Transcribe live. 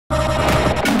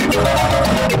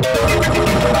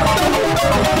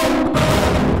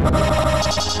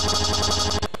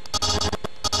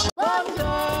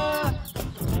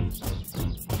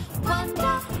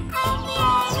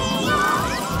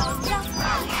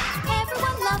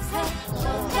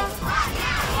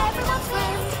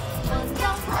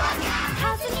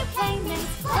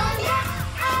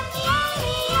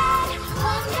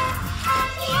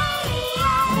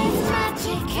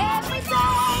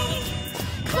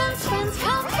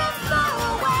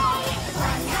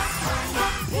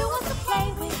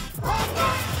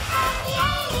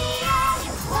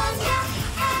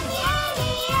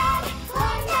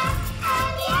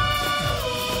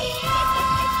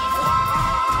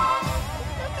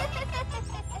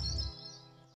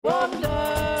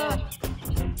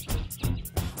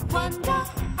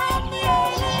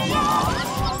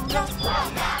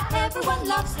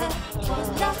loves her.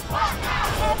 Wanda,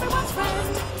 everyone's friend.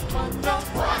 Wanda,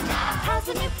 has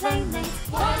a new playmate.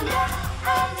 Wanda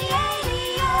and the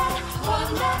alien.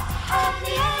 Wanda and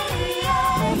the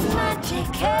alien. There's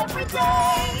magic every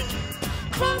day.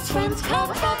 Close friends come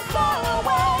from far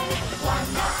away.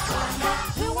 Wanda,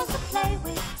 who wants to play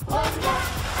with? Wanda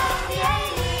and the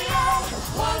alien.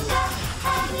 Wanda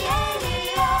and the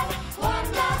alien.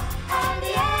 Wanda and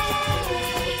the alien.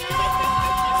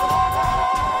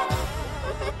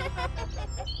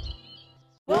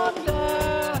 Wanda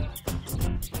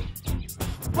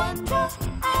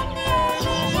and the alien.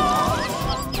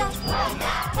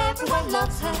 Wanda, everyone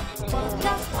loves her.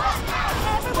 Wanda,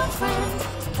 everyone's friend.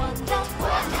 Wanda,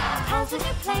 has a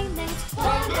new playmate.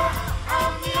 Wanda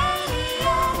and the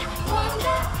alien.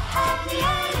 Wanda and the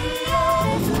alien.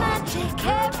 There's magic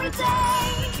every day.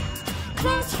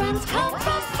 Close friends come